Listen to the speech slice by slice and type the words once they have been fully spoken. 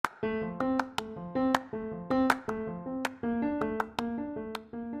Hello,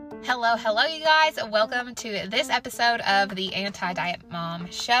 you guys. Welcome to this episode of the Anti-Diet Mom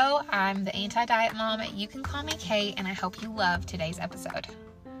Show. I'm the Anti-Diet Mom. You can call me Kate, and I hope you love today's episode.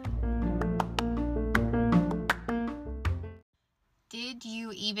 Did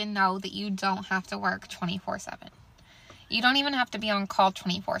you even know that you don't have to work 24/7? You don't even have to be on call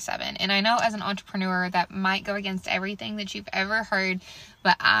 24/7. And I know as an entrepreneur that might go against everything that you've ever heard,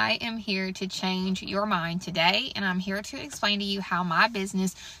 but I am here to change your mind today. And I'm here to explain to you how my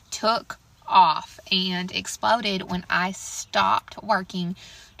business took off and exploded when I stopped working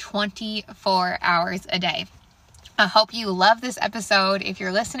 24 hours a day. I hope you love this episode. If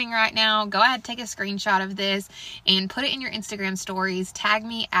you're listening right now, go ahead, take a screenshot of this and put it in your Instagram stories. Tag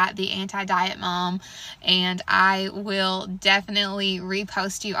me at the Anti-Diet Mom, and I will definitely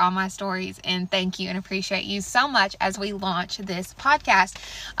repost you on my stories. And thank you and appreciate you so much as we launch this podcast.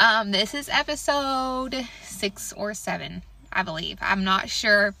 This is episode 6 or 7, I believe. I'm not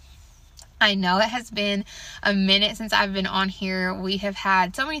sure. I know it has been a minute since I've been on here. We have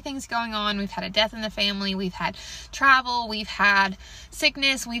had so many things going on. We've had a death in the family. We've had travel. We've had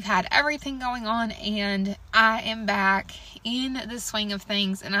sickness. We've had everything going on. And I am back in the swing of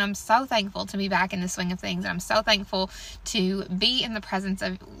things. And I'm so thankful to be back in the swing of things. And I'm so thankful to be in the presence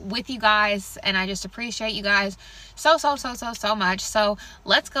of with you guys. And I just appreciate you guys so much. So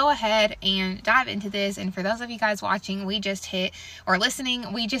let's go ahead and dive into this. And for those of you guys watching, we just hit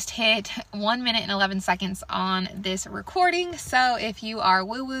 1 minute and 11 seconds on this recording. So if you are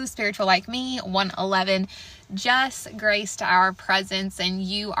woo-woo spiritual like me, 111 just graced our presence, and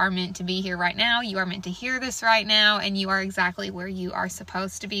you are meant to be here right now. You are meant to hear this right now, and you are exactly where you are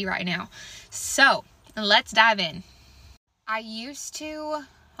supposed to be right now. So let's dive in. I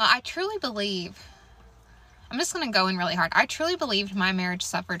truly believe, I'm just going to go in really hard. I truly believed my marriage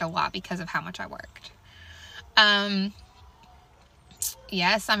suffered a lot because of how much I worked.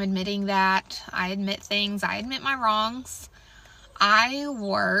 Yes, I'm admitting that. I admit things. I admit my wrongs. I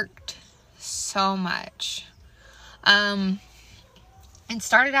worked so much. It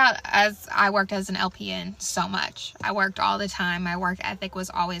started out as I worked as an LPN so much. I worked all the time. My work ethic was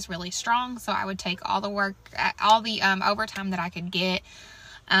always really strong, so I would take all the overtime that I could get.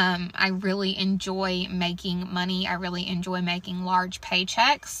 I really enjoy making money. I really enjoy making large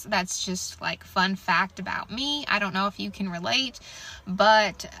paychecks. That's just like fun fact about me. I don't know if you can relate,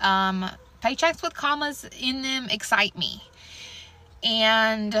 but paychecks with commas in them excite me.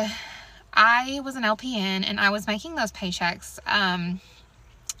 And I was an LPN, and I was making those paychecks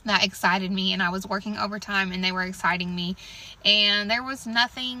that excited me, and I was working overtime, and they were exciting me, and there was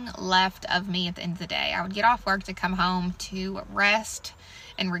nothing left of me at the end of the day. I would get off work to come home to rest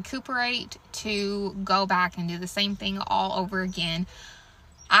and recuperate, to go back and do the same thing all over again.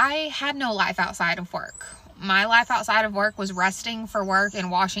 I had no life outside of work. My life outside of work was resting for work and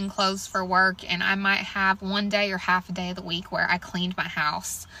washing clothes for work, and I might have one day or half a day of the week where I cleaned my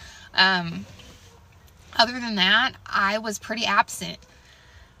house. Other than that, I was pretty absent.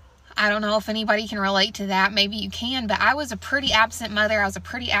 I don't know if anybody can relate to that. Maybe you can, but I was a pretty absent mother. I was a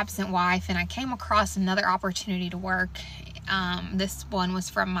pretty absent wife, and I came across another opportunity to work. This one was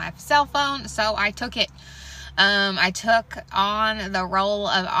from my cell phone, so I took it. I took on the role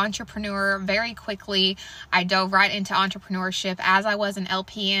of entrepreneur very quickly. I dove right into entrepreneurship as I was an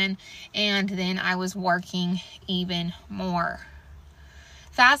LPN, and then I was working even more.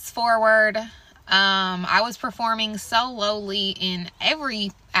 Fast forward, I was performing so lowly in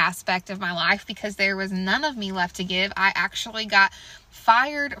every aspect of my life because there was none of me left to give. I actually got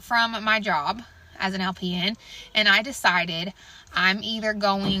fired from my job as an LPN, and I decided I'm either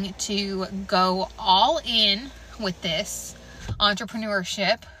going to go all in with this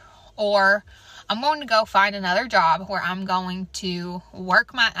entrepreneurship, or I'm going to go find another job where I'm going to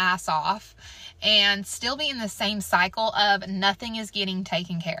work my ass off and still be in the same cycle of nothing is getting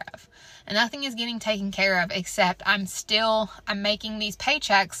taken care of. And nothing is getting taken care of except I'm making these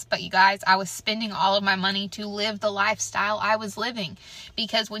paychecks, but you guys, I was spending all of my money to live the lifestyle I was living.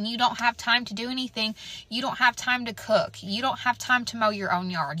 Because when you don't have time to do anything, you don't have time to cook. You don't have time to mow your own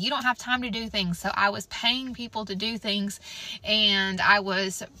yard. You don't have time to do things. So I was paying people to do things, and I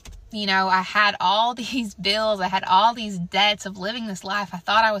was, I had all these bills. I had all these debts of living this life I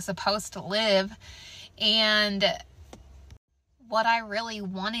thought I was supposed to live. And what I really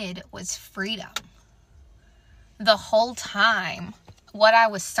wanted was freedom. The whole time what I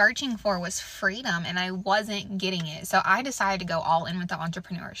was searching for was freedom, and I wasn't getting it. So I decided to go all in with the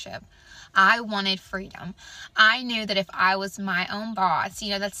entrepreneurship. I wanted freedom. I knew that if I was my own boss,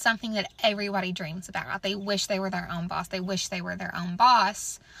 that's something that everybody dreams about. They wish they were their own boss. They wish they were their own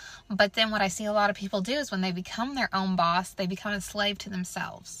boss. But then what I see a lot of people do is when they become their own boss, they become a slave to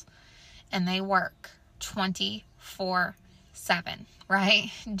themselves. And they work 24/7,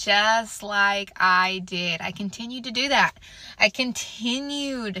 right? Just like I did. I continued to do that. I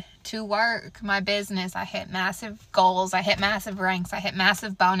continued to work my business. I hit massive goals. I hit massive ranks. I hit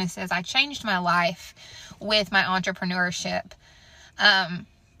massive bonuses. I changed my life with my entrepreneurship.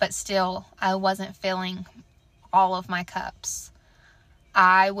 But still, I wasn't filling all of my cups.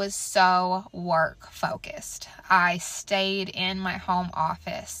 I was so work focused. I stayed in my home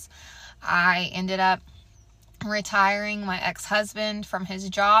office. I ended up retiring my ex-husband from his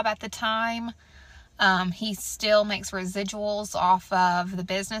job at the time. He still makes residuals off of the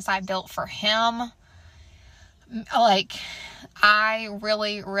business I built for him. Like, I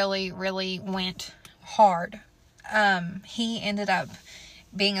really, really, really went hard. He ended up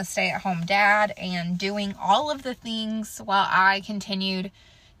being a stay-at-home dad and doing all of the things while I continued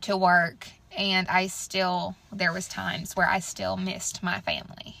to work. And there was times where I still missed my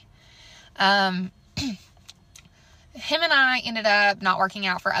family. Him and I ended up not working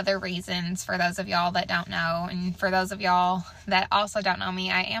out for other reasons, for those of y'all that don't know. And for those of y'all that also don't know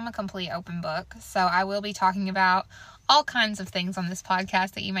me, I am a complete open book. So I will be talking about all kinds of things on this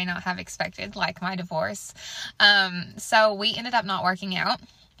podcast that you may not have expected, like my divorce. So we ended up not working out.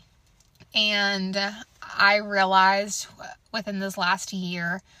 And I realized within this last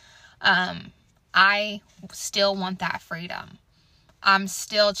year, I still want that freedom. I'm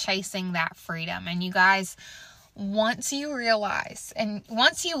still chasing that freedom. And you guys, once you realize, and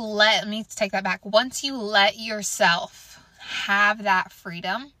once you let yourself have that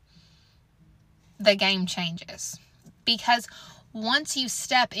freedom, the game changes. Because once you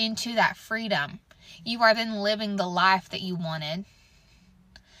step into that freedom, you are then living the life that you wanted.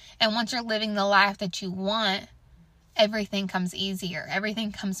 And once you're living the life that you want, everything comes easier.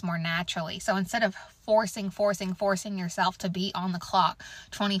 Everything comes more naturally. So instead of forcing yourself to be on the clock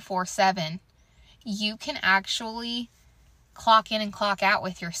 24/7, you can actually clock in and clock out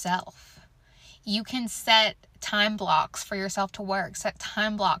with yourself. You can set time blocks for yourself to work, set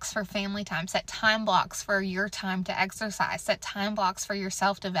time blocks for family time, set time blocks for your time to exercise, set time blocks for your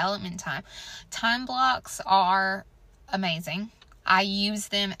self-development time. Time blocks are amazing. I use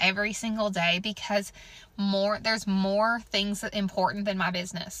them every single day because there's more things important than my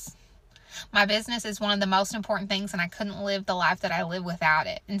business. My business is one of the most important things, and I couldn't live the life that I live without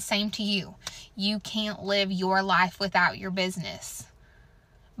it. And same to you. You can't live your life without your business.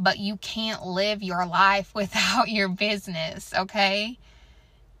 But you can't live your life without your business, okay?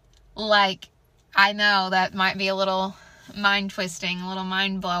 Like, I know that might be a little mind-twisting, a little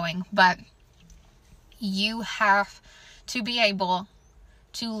mind-blowing, but you have to be able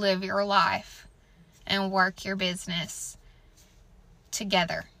to live your life and work your business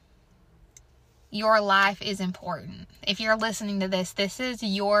together. Your life is important. If you're listening to this, this is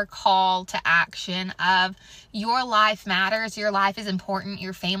your call to action of your life matters. Your life is important.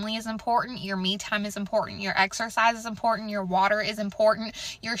 Your family is important. Your me time is important. Your exercise is important. Your water is important.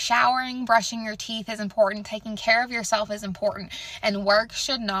 Your showering, brushing your teeth is important. Taking care of yourself is important. And work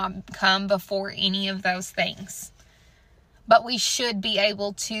should not come before any of those things. But we should be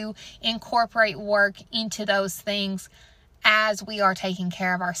able to incorporate work into those things as we are taking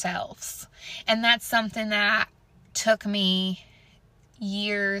care of ourselves. And that's something that took me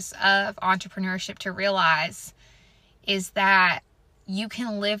years of entrepreneurship to realize, is that you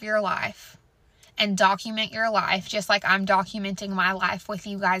can live your life and document your life just like I'm documenting my life with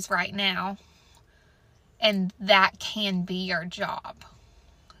you guys right now. And that can be your job.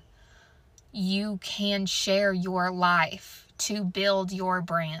 You can share your life to build your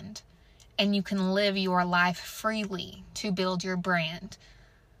brand. And you can live your life freely to build your brand.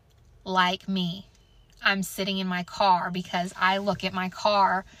 Like me. I'm sitting in my car because I look at my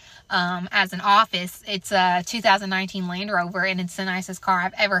car as an office. It's a 2019 Land Rover, and it's the nicest car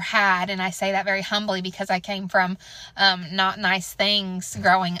I've ever had. And I say that very humbly because I came from not nice things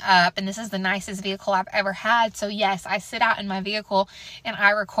growing up, and this is the nicest vehicle I've ever had. So yes, I sit out in my vehicle and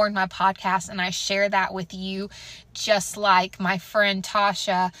I record my podcast and I share that with you, just like my friend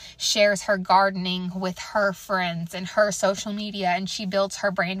Tasha shares her gardening with her friends and her social media, and she builds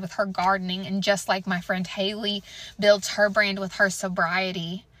her brand with her gardening, and just like my friend Haley builds her brand with her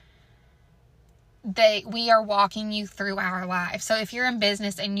sobriety. we are walking you through our life. So if you're in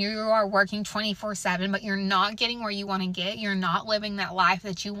business and you are working 24/7, but you're not getting where you want to get, you're not living that life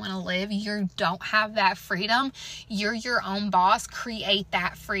that you want to live, you don't have that freedom, you're your own boss, create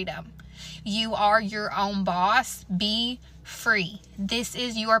that freedom. You are your own boss. Be free. This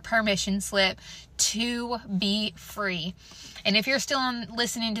is your permission slip to be free. And if you're still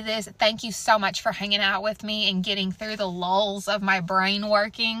listening to this, thank you so much for hanging out with me and getting through the lulls of my brain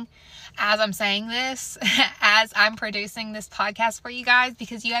working as I'm saying this, as I'm producing this podcast for you guys,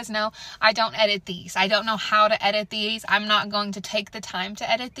 because you guys know I don't edit these. I don't know how to edit these. I'm not going to take the time to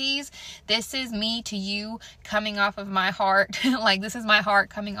edit these. This is me to you coming off of my heart. Like, this is my heart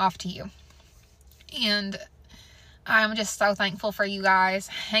coming off to you. And I'm just so thankful for you guys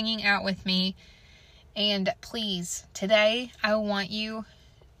hanging out with me. And please, today, I want you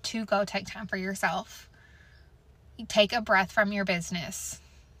to go take time for yourself. Take a breath from your business.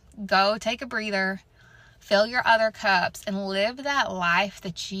 Go take a breather. Fill your other cups and live that life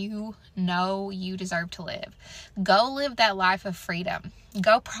that you know you deserve to live. Go live that life of freedom.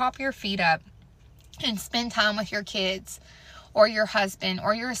 Go prop your feet up and spend time with your kids or your husband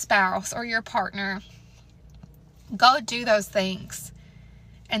or your spouse or your partner. Go do those things.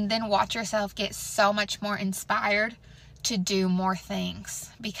 And then watch yourself get so much more inspired to do more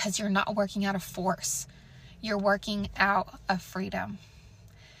things, because you're not working out of force. You're working out of freedom.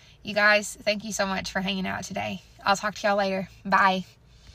 You guys, thank you so much for hanging out today. I'll talk to y'all later. Bye.